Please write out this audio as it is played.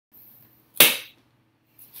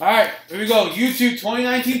All right, here we go. YouTube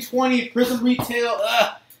 2019-20 Prizm Retail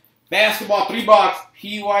Basketball 3-box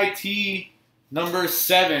PYT number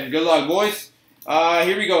 7. Good luck, boys.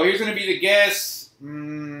 Here we go. Here's going to be the guess.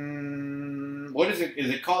 What is it? Is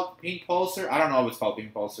it called Pink Pulsar? I don't know if it's called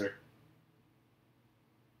Pink Pulsar.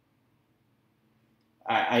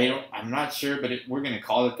 I'm not sure, but we're going to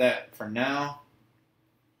call it that for now.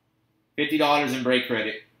 $50 in break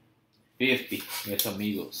credit. 50. Yes,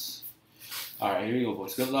 amigos. All right, here we go,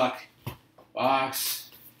 boys. Good luck.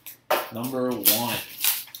 Box number 1.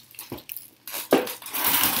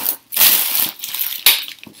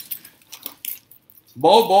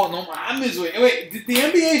 Bobo, no mames, wait, did the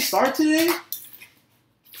NBA start today?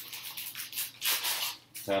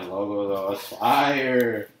 That logo, though, is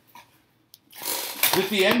fire. Did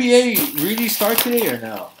the NBA really start today or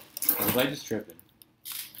no? Or was I just tripping?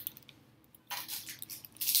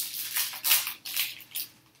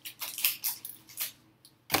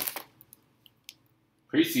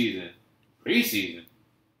 Preseason.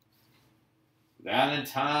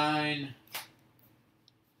 Valentine,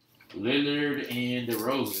 Lillard, and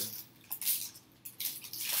DeRozan.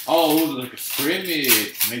 Oh, it was like a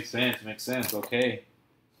scrimmage. Makes sense. Okay.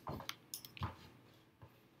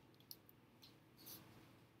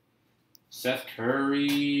 Seth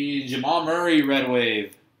Curry, Jamal Murray, Red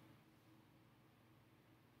Wave.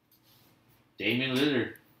 Damian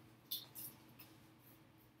Lillard.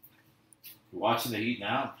 You watching the Heat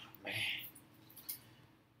now? Man.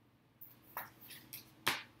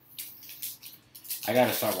 I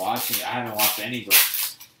gotta start watching it. I haven't watched any,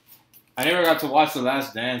 but I never got to watch The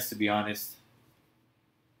Last Dance, to be honest.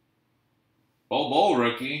 Bobo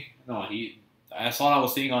rookie. No, that's all I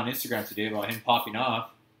was seeing on Instagram today about him popping off.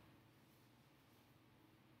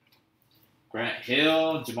 Grant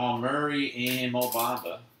Hill, Jamal Murray, and Mo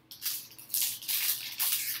Bamba.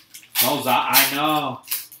 No, I know.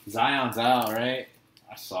 Zion's out, right?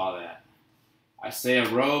 I saw that. Isaiah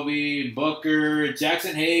Roby, Booker,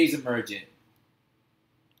 Jackson Hayes emergent.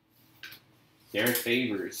 Derek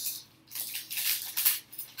Favors.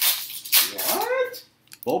 What?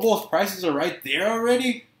 Bobo's prices are right there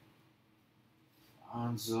already?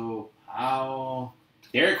 Lonzo Powell.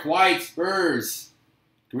 Derek White, Spurs.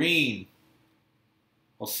 Green.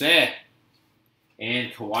 Jose.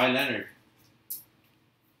 And Kawhi Leonard.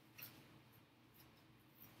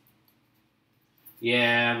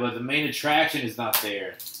 Yeah, but the main attraction is not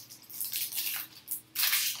there.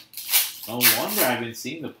 No wonder I've been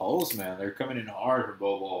seeing the polls, man. They're coming in hard for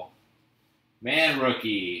Bobo. Man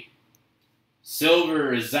rookie.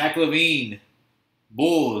 Silver, Zach LaVine.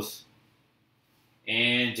 Bulls.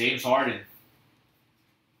 And James Harden.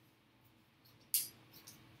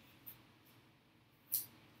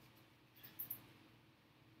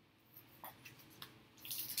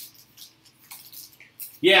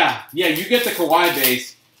 Yeah, you get the Kawhi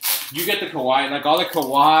base. You get the Kawhi, like all the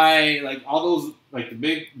Kawhi, like all those, like the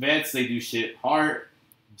big vets, they do shit. Hart,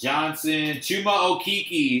 Johnson, Chuma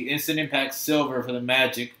Okeke, Instant Impact Silver for the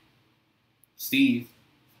Magic. Steve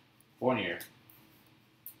Fournier.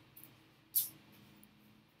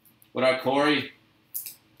 What up, Corey?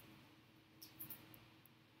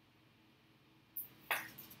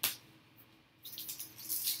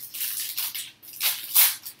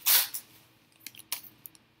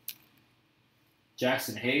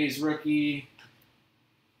 Jackson Hayes rookie.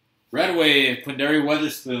 Red Wave, Quindary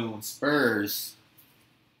Weatherspoon, Spurs.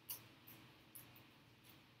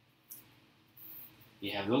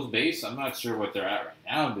 Yeah, those base, I'm not sure what they're at right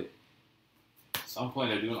now, but at some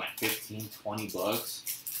point they're doing like 15, 20 bucks.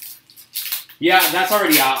 Yeah, that's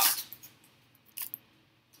already out.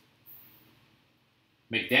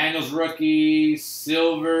 McDaniels rookie,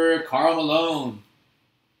 Silver, Karl Malone,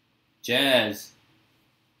 Jazz.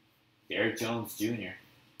 Derrick Jones Jr.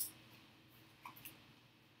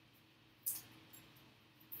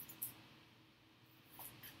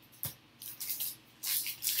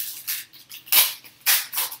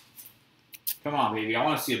 Come on, baby. I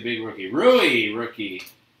want to see a big rookie. Rui rookie.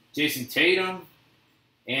 Jason Tatum,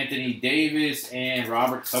 Anthony Davis, and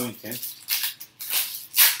Robert Covington.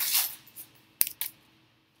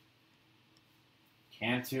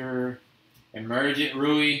 Cantor, Emergent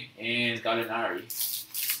Rui, and Gallinari.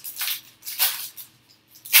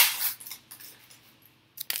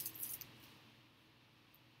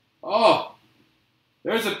 Oh,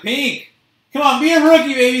 there's a pink. Come on, be a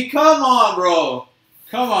rookie, baby. Come on, bro.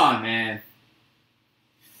 Come on, man.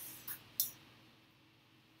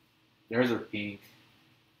 There's a pink.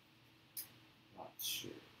 Not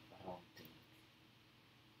sure. I don't think.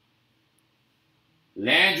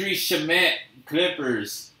 Landry Shamet,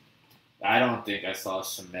 Clippers. I don't think I saw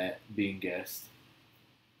Shamet being guessed.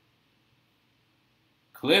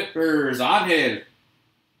 Clippers on hit.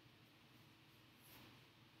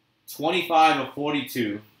 25 of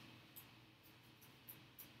 42.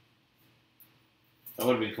 That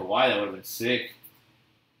would have been Kawhi. That would have been sick.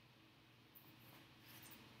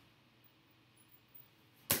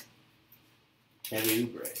 Kelly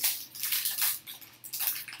Oubre.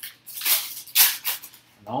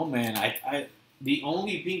 No, man. The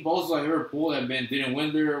only pink posters I've ever pulled have been Dylan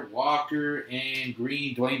Windler, Walker, and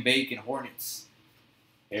Green, Dwayne Bacon, Hornets.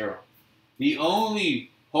 Arrow. The only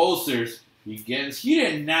posters you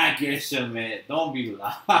did not get Shamet. Don't be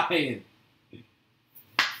lying.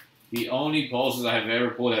 The only posters I have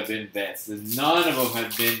ever pulled have been vets. None of them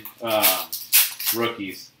have been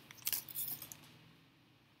rookies.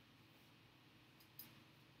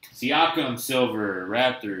 Siakam, silver,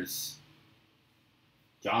 Raptors.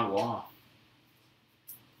 John Wall.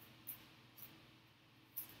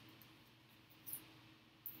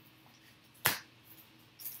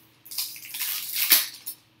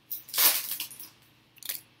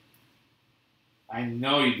 I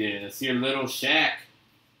know you didn't. Let's see your little Shaq.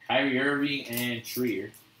 Kyrie Irving and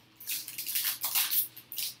Trier.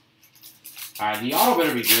 Alright, the auto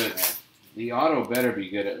better be good, man. The auto better be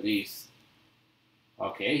good at least.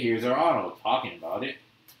 Okay, here's our auto. Talking about it.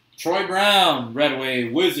 Troy Brown, Red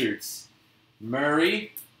Wave, Wizards.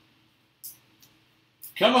 Murray.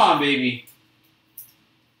 Come on, baby.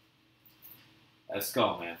 Let's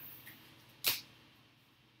go, man.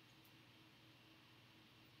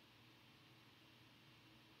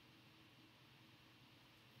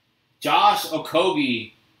 Josh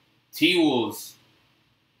Okogie, T-Wolves,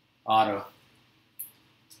 auto.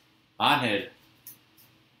 On-head.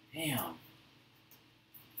 Damn.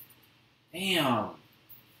 Damn.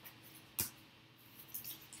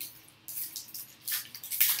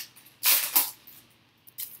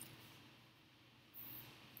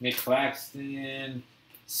 Nick Claxton.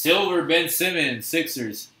 Silver, Ben Simmons,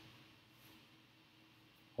 Sixers.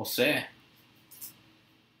 Jose.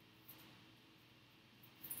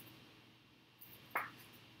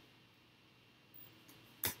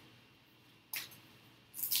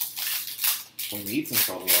 We need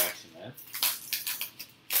some Kobe action, man.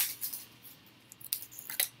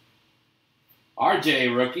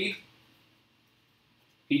 RJ, rookie.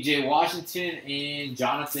 PJ Washington and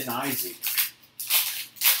Jonathan Isaac.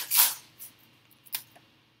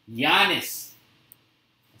 Giannis.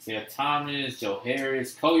 Isaiah Thomas, Joe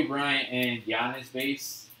Harris, Kobe Bryant, and Giannis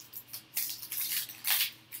base.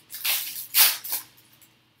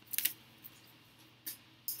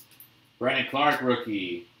 Brandon Clark,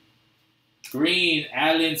 rookie. Green,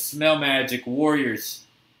 Allen, Smell Magic, Warriors.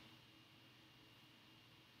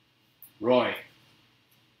 Roy.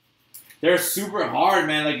 They're super hard,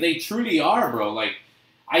 man. Like, they truly are, bro. Like,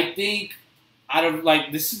 I think out of,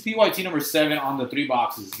 like, this is PYT number 7 on the 3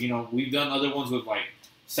 boxes. You know, we've done other ones with, like,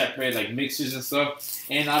 separate, like, mixers and stuff.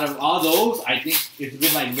 And out of all those, I think it's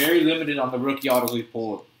been, like, very limited on the rookie autos we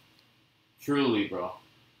pulled. Truly, bro.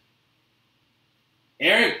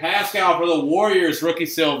 Eric Pascal for the Warriors, rookie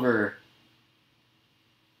silver.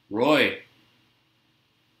 Roy.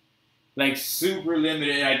 Like, super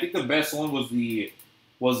limited. I think the best one was DeAndre.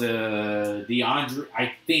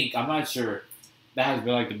 I think. I'm not sure. That has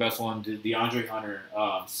been, like, the best one. The DeAndre Hunter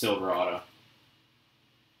silver auto.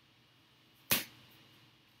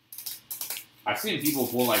 I've seen people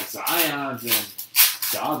pull, like, Zions and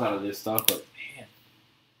Jaws out of this stuff, but, man.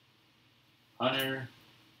 Hunter,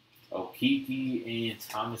 Okiki, and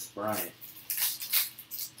Thomas Bryant.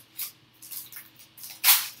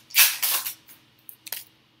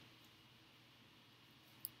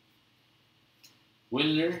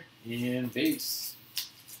 Windler and base.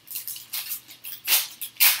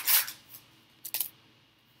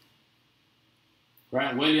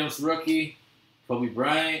 Grant Williams, rookie. Kobe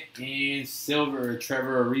Bryant and silver,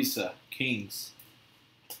 Trevor Ariza, Kings.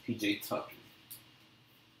 PJ Tucker.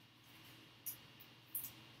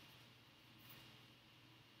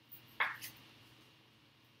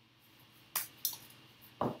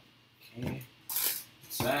 Okay.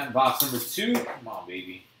 So that box number 2. Come on,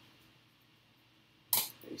 baby.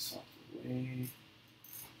 Face off the way.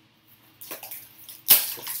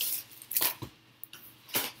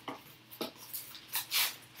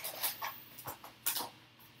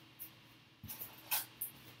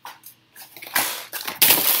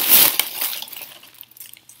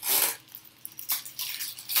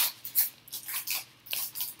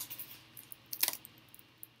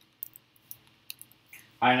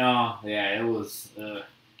 I know, yeah, it was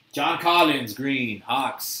John Collins, green,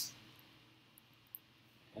 Hawks.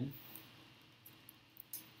 And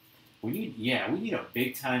we need a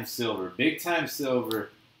big time silver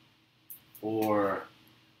or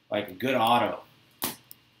Like a good auto.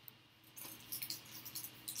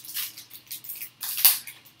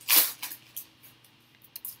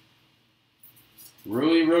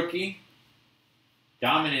 Rui rookie.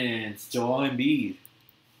 Dominance. Joel Embiid.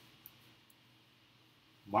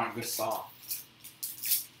 Mark Gasol.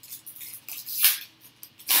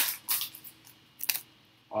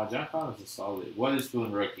 Oh, John Collins is solid.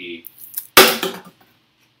 Weatherspoon rookie.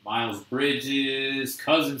 Miles Bridges.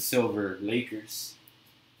 Cousin Silver. Lakers.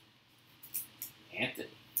 Anthony.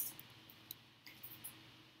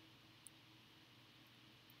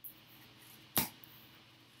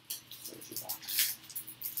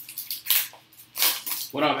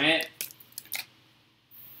 What up, man?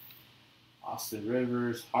 Austin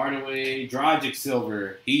Rivers, Hardaway, Dragic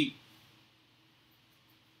Silver, Heat.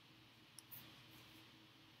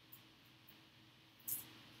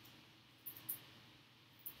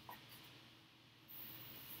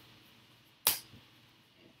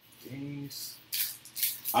 James.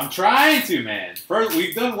 I'm trying to, man. First,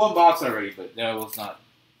 we've done one box already, but that was not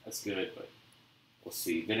as good. But we'll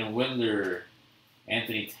see. Ben and Windler,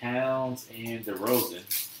 Anthony Towns, and DeRozan.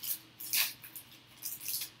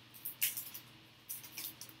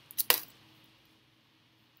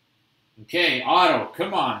 Okay, auto.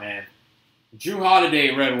 Come on, man. Drew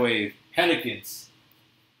Holiday, Red Wave. Pelicans.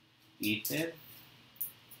 Eaton.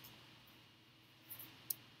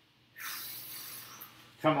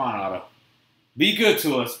 Come on, auto. Be good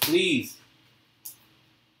to us, please.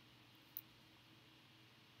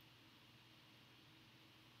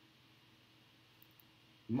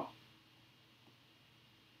 What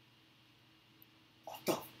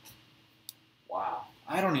the? Wow.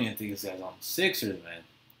 I don't even think this guy's on the Sixers, man.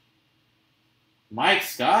 Mike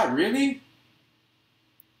Scott, really?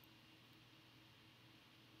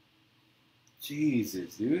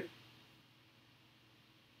 Jesus, dude.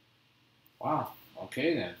 Wow.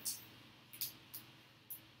 Okay, then.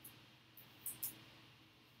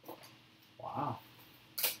 Wow.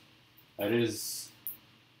 That is...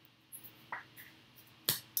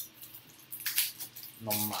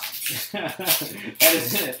 No, that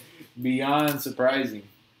is beyond surprising.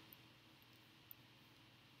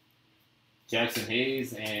 Jackson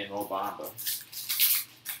Hayes and Obama.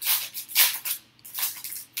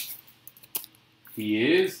 He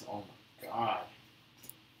is? Oh my God.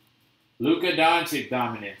 Luka Doncic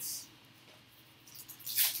dominance.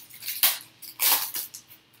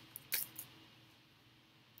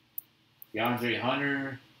 DeAndre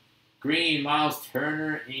Hunter. Green, Miles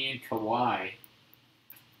Turner, and Kawhi.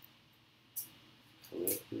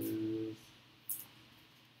 Clippers.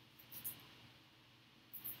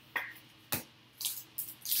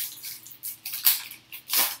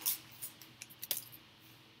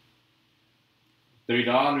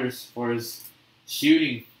 $3 for his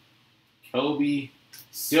shooting. Kobe.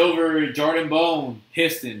 Silver, Jordan Bone,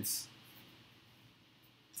 Pistons.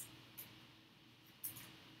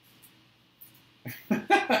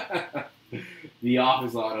 The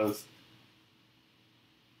office autos.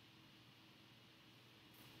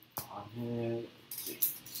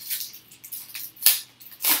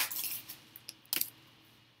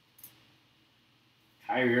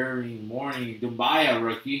 Kyrie Irving, Morning, Dumbaya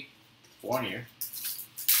rookie, Fournier.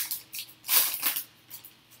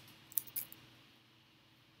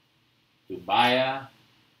 Dumbaya,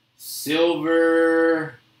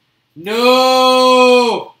 Silver,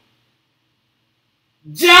 no!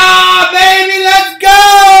 Ja, baby, let's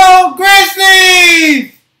go!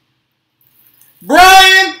 Grizzlies!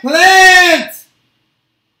 Brian Plant!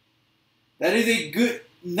 That is a good,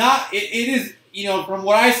 it is, you know, from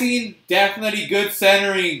what I've seen, definitely good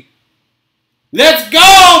centering. Let's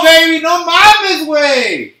go, baby! No mames,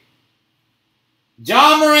 way!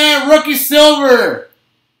 John Morant, rookie silver.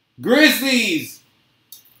 Grizzlies.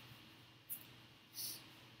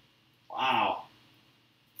 Wow.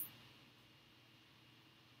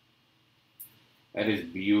 That is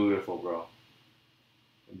beautiful, bro.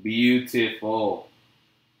 Beautiful.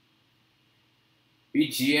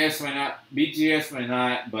 BGS might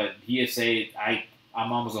not, but PSA,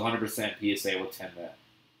 I'm almost 100% PSA will 10 that.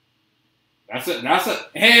 That's a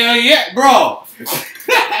hell yeah, bro.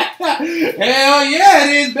 Hell yeah,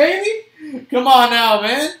 it is, baby. Come on now,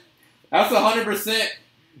 man. That's 100%.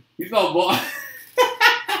 He's no boy.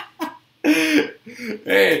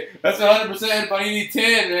 Hey, that's 100% Panini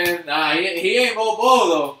 10, man. Nah, he ain't no bull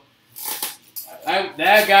though.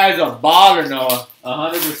 That guy's a baller, Noah.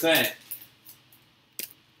 100%.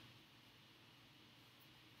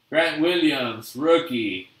 Grant Williams,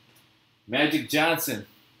 rookie. Magic Johnson,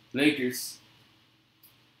 Lakers.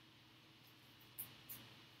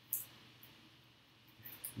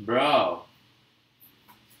 Bro.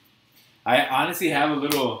 I honestly have a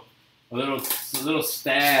little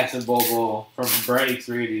stash of Bobo from breaks,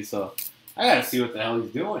 really. So I gotta see what the hell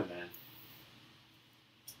he's doing, man.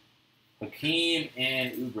 Hakeem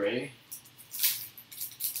and Oubre.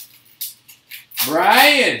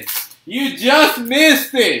 Brian, you just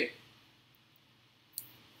missed it.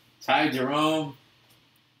 Ty Jerome,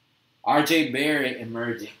 RJ Barrett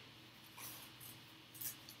emerging.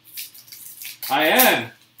 I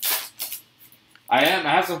am. I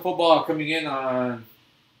have some football coming in on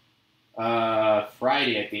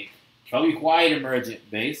Friday, I think. Kelly White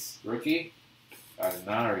emergent base rookie.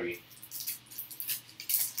 Nari.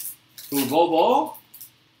 Who Bobo?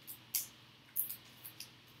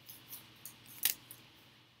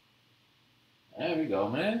 There we go,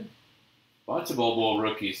 man. Bunch of Bobo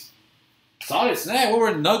rookies. Solid snag. What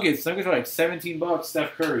were Nuggets? Nuggets were like $17.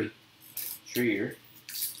 Steph Curry. Trier.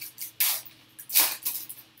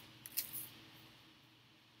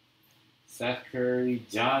 Steph Curry.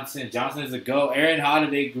 Johnson. Johnson is a go. Aaron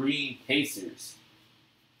Holiday Green. Pacers.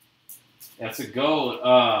 That's a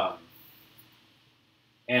go.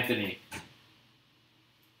 Anthony.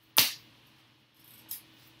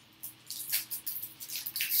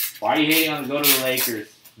 Why are you hating on the go to the Lakers?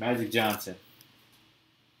 Magic Johnson.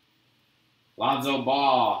 Lonzo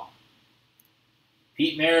Ball.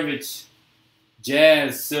 Pete Maravich.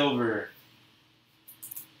 Jazz Silver.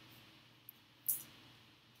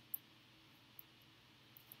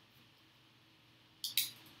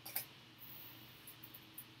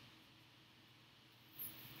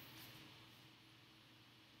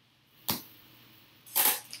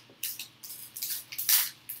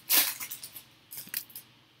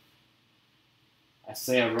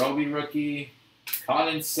 Isaiah Roby rookie.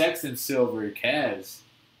 Colin Sexton silver. Cavs.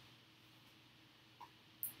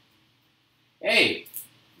 Hey,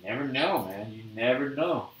 you never know, man. You never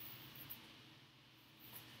know.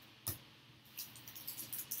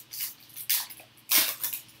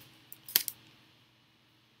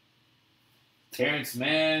 Terrence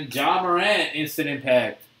Mann. John Morant. Instant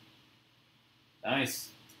impact. Nice.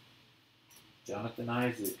 Jonathan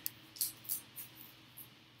Isaac.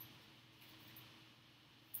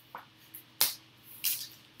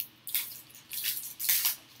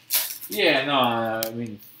 Yeah, no, I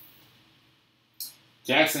mean,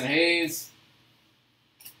 Jackson Hayes,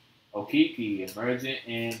 Okiki, Emergent,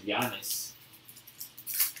 and Giannis.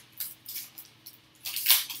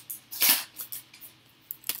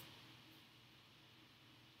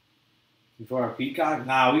 Before our Peacock?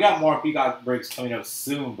 Nah, we got more Peacock breaks coming up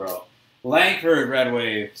soon, bro. Langford, Red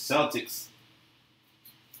Wave, Celtics.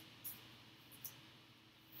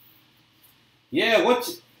 Yeah,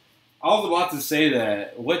 I was about to say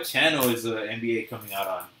that. What channel is the NBA coming out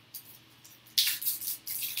on?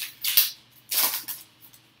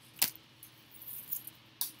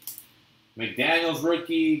 McDaniels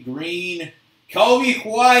rookie, Green. Kobe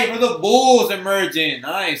White for the Bulls emerging.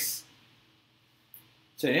 Nice.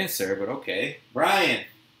 It's an insert, but okay. Brian.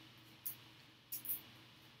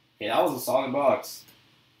 Okay, that was a solid box.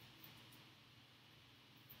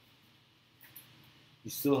 You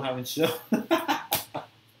still haven't shown?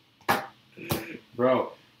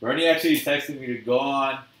 Bro, Bernie actually texted me to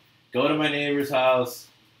go to my neighbor's house,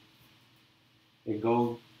 and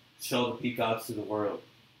go show the peacocks to the world.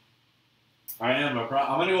 I am. I'm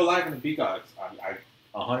going to go live in the peacocks. I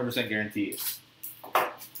 100% guarantee it.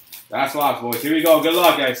 That's locked, boys. Here we go. Good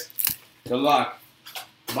luck, guys. Good luck.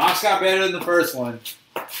 Box got better than the first one.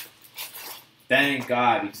 Thank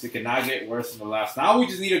God, because it could not get worse than the last. Now we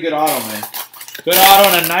just need a good auto, man. Good auto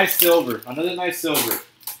and a nice silver. Another nice silver.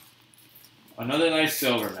 Another nice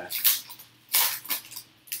silver, man.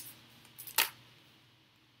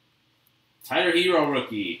 Tyler Hero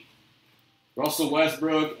rookie. Russell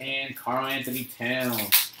Westbrook and Karl Anthony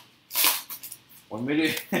Towns. 1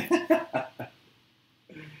 minute. But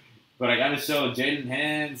I gotta show Jaden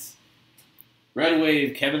Hands. Red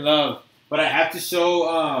Wave, Kevin Love. But I have to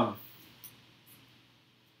show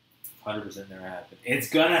 100% never happen. It's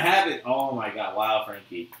gonna happen. Oh my God. Wow,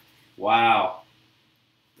 Frankie. Wow.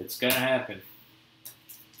 It's gonna happen.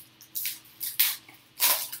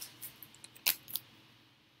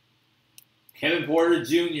 Kevin Porter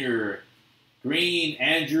Jr. Green,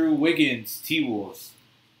 Andrew Wiggins, T-Wolves.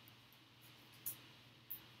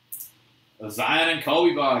 Zion and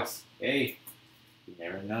Kobe box. Hey, you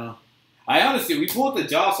never know. I honestly, we pulled the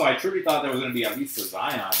jaw, so I truly thought there was going to be at least a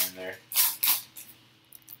Zion in there.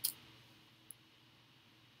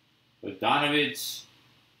 Bogdanovich,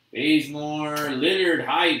 Bazemore, Lillard,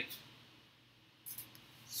 hyped.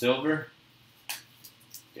 Silver.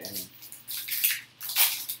 Damn.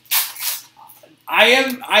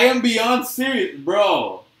 I am beyond serious,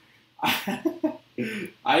 bro. I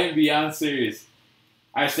am beyond serious.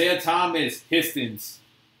 Isaiah Thomas, Pistons.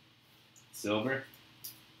 Silver.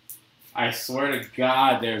 I swear to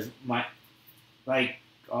God, there's my, like,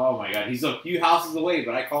 oh my God. He's a few houses away,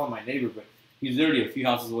 but I call him my neighbor, but he's literally a few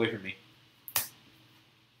houses away from me.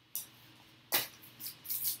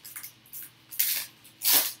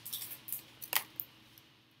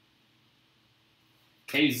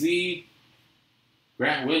 KZ,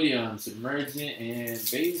 Grant Williams, emergent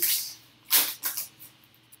and base.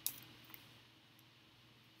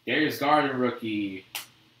 Darius Garden, rookie.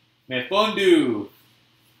 Mefondu,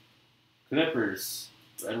 Clippers,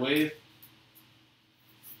 Red Wave.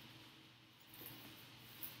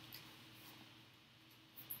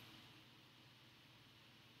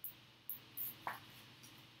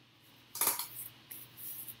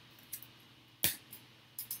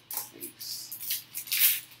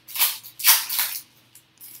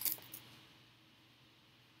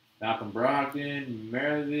 Malcolm Brogdon,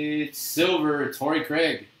 Maravich, Silver, Torrey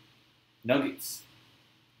Craig, Nuggets.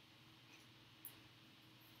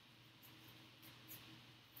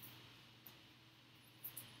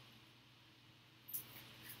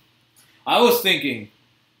 I was thinking,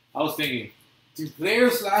 do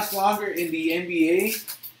players last longer in the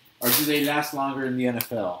NBA or do they last longer in the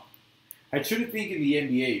NFL? I truly think in the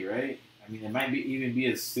NBA, right? I mean, it might even be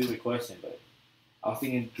a stupid question, but I was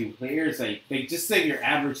thinking, do players, like just say your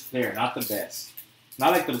average player, not the best.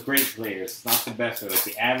 Not like the great players, not the best, but like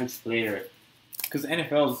the average player. Because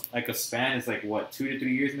NFL's like a span is like, what, 2 to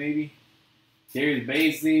 3 years maybe? Darius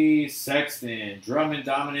Baisley, Sexton, Drummond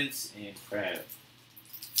dominance, and Crab.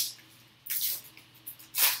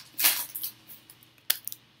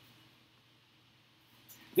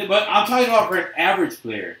 Yeah, but I'm talking about for an average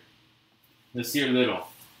player. Nasir Little.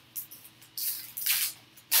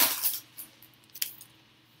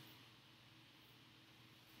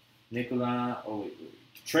 Nikola, oh wait.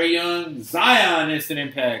 Trae Young, Zion, instant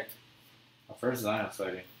impact. My first Zion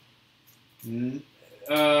sighting.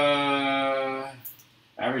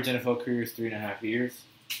 Average NFL career is 3.5 years.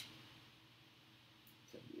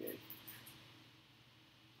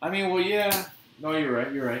 I mean, well, yeah. No, you're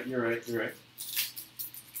right.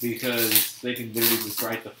 Because they can literally just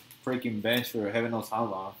write the freaking bench for heaven knows how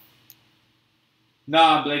long.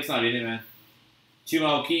 Nah, Blake's not in it, man.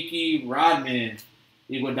 Chuma Okeke, Rodman,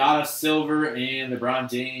 Iguodala, Silver, and LeBron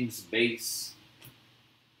James, base.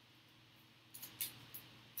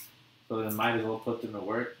 So then might as well put them to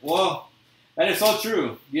work. Well, that is so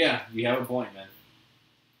true. Yeah, you have a point, man.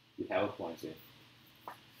 You have a point, too.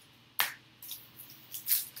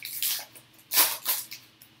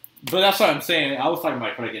 But that's what I'm saying. I was talking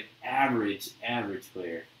about for like an average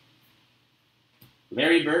player.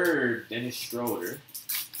 Larry Bird, Dennis Schroeder.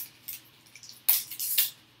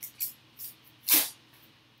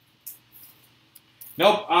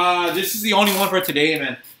 Nope. This is the only one for today,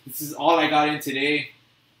 man. This is all I got in today.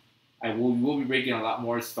 Will be breaking a lot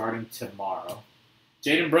more starting tomorrow.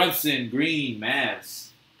 Jaden Brunson, Green, Mavs.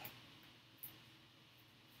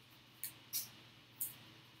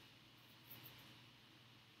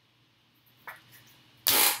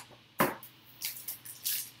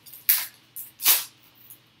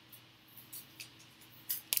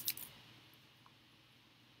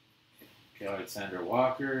 Alexander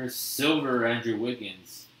Walker, Silver, Andrew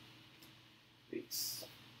Wiggins. Base.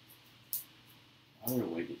 Another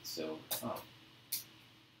Wiggins, Silver. Oh.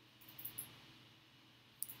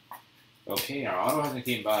 Okay, our auto hasn't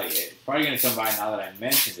came by yet. It's probably going to come by now that I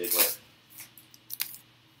mentioned it, but.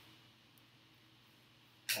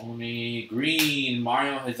 Only Green,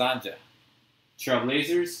 Mario Hezonja.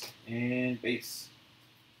 Trailblazers, and base.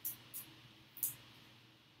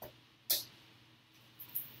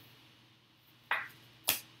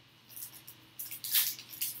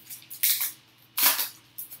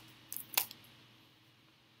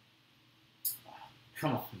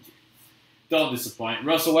 Come on, dude. Don't disappoint.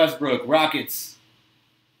 Russell Westbrook, Rockets.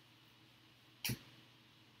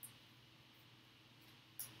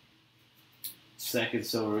 Second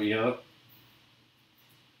silver, yup.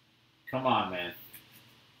 Come on, man.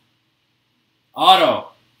 Otto,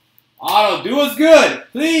 do us good,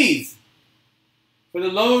 please. For the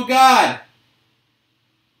love of God.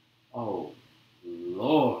 Oh,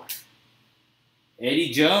 Lord. Eddie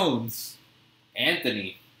Jones.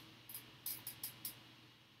 Anthony.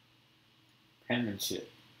 Penmanship.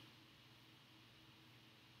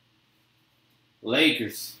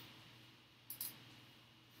 Lakers.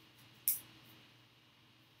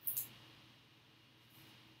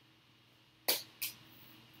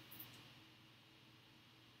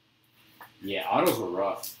 Yeah, autos were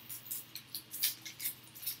rough.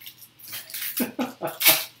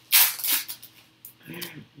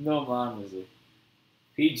 No mames.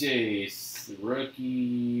 PJ's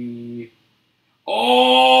rookie.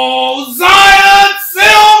 Oh, Zion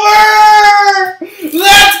Silver!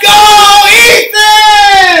 Let's go,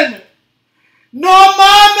 Ethan! No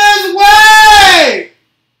mames way!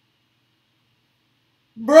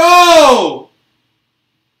 Bro!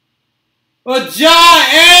 A John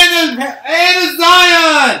and a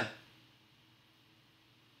Zion!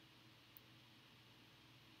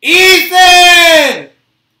 Ethan!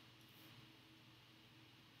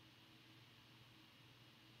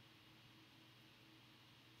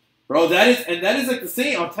 Bro, that is like the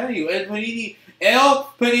same. I'm telling you, El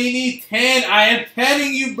Panini 10. I am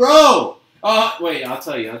telling you, bro. Wait, I'll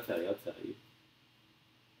tell you.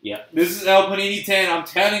 Yeah, this is El Panini 10. I'm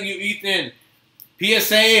telling you, Ethan.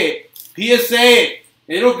 PSA it.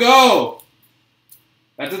 It'll go.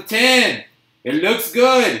 That's a 10. It looks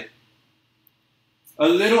good. A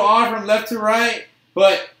little odd from left to right,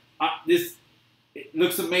 but it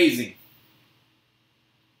looks amazing.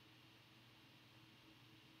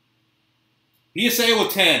 PSA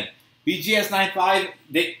with 10. BGS 95.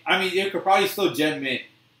 They could probably still gem mint.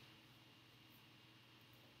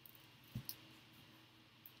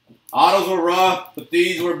 Autos were rough, but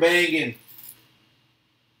these were banging.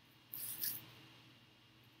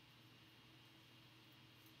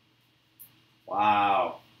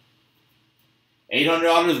 Wow.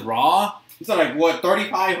 $800 raw? These are like, what,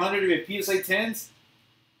 $3,500 with PSA 10s?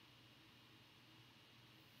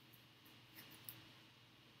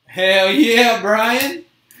 Hell yeah, Brian.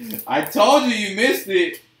 I told you you missed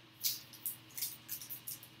it.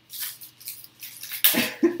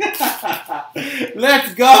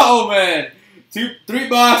 Let's go, man. 3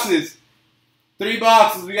 boxes. 3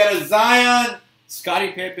 boxes. We got a Zion,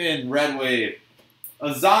 Scottie Pippen, Red Wave.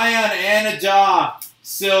 A Zion and a Ja,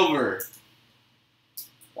 Silver.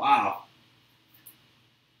 Wow.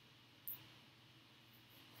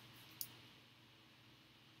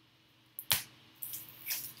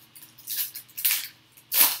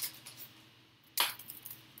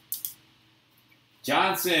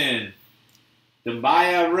 Johnson,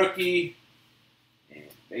 Dembaya rookie, and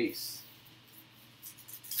base.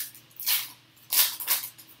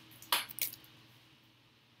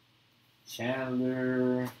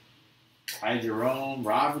 Chandler, Ty Jerome,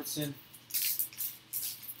 Robertson.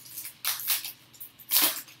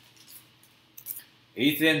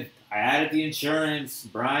 Ethan, I added the insurance.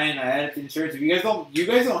 Brian, I added the insurance. If you guys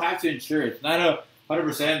don't have to insure it. It's not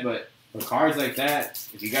 100%, but for cards like that,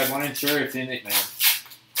 if you guys want to insure, it's in it, man.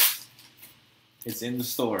 It's in the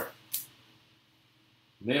store.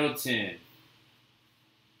 Middleton.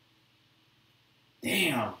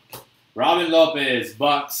 Damn. Robin Lopez,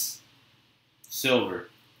 Bucks, Silver.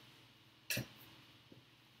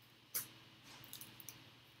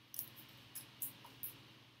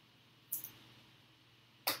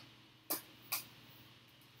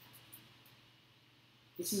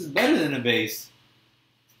 This is better than a base.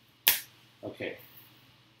 Okay.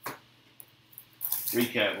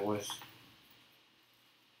 Recap, boys.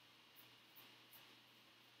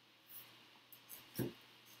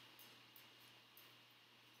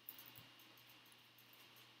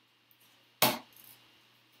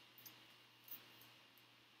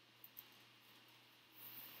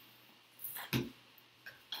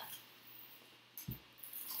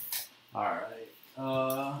 All right.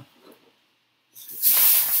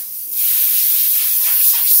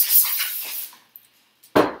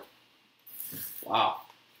 Wow.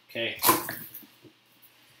 Okay.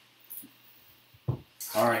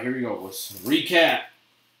 All right, here we go. Let's recap.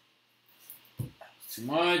 Too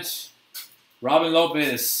much. Robin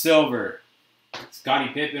Lopez, Silver.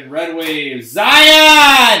 Scottie Pippen, Red Wave.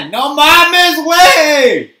 Zion! No mames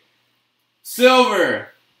way! Silver.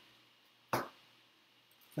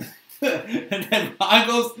 And then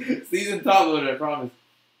Broncos season top loader, I promise.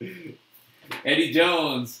 Eddie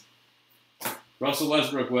Jones. Russell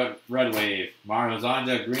Westbrook, Red Wave. Mario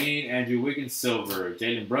Zanja, Green. Andrew Wiggins, Silver.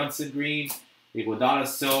 Jalen Brunson, Green. Iguodala,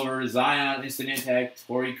 Silver. Zion, Instant Impact.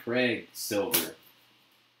 Torrey Craig, Silver.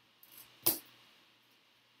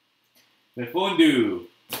 Mfundu.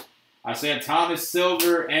 Isaiah Thomas,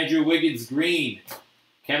 Silver. Andrew Wiggins, Green.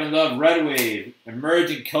 Kevin Love, Red Wave.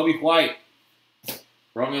 Emerging, Kobe White.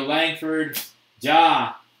 Romeo Langford.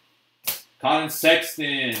 Ja. Colin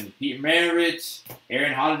Sexton. Pete Maravich.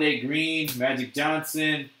 Aaron Holiday, Green. Magic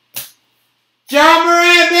Johnson. John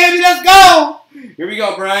Moran, baby, let's go! Here we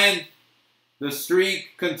go, Brian. The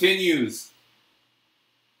streak continues.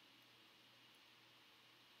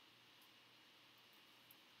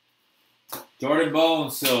 Jordan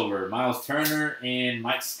Bone, Silver. Miles Turner and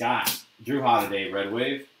Mike Scott. Drew Holiday, Red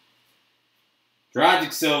Wave.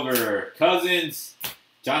 Dragic Silver, Cousins,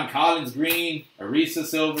 John Collins Green, Arisa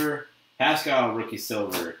Silver, Pascal Rookie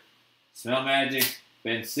Silver, Smell Magic,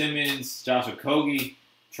 Ben Simmons, Joshua Okogie,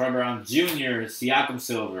 Troy Brown Jr., Siakam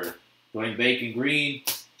Silver, Dwayne Bacon Green,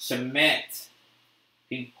 Shamet,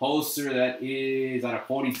 pink poster that is out of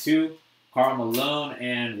 42, Karl Malone,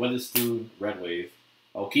 and Weatherspoon Red Wave.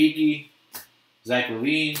 Okiki, Zach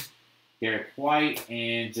LaVine, Derek White,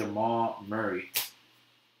 and Jamal Murray.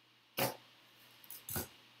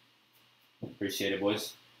 Appreciate it,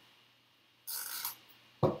 boys.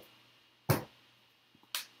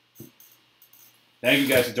 Thank you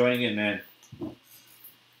guys for joining in, man.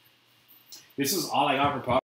 This is all I got for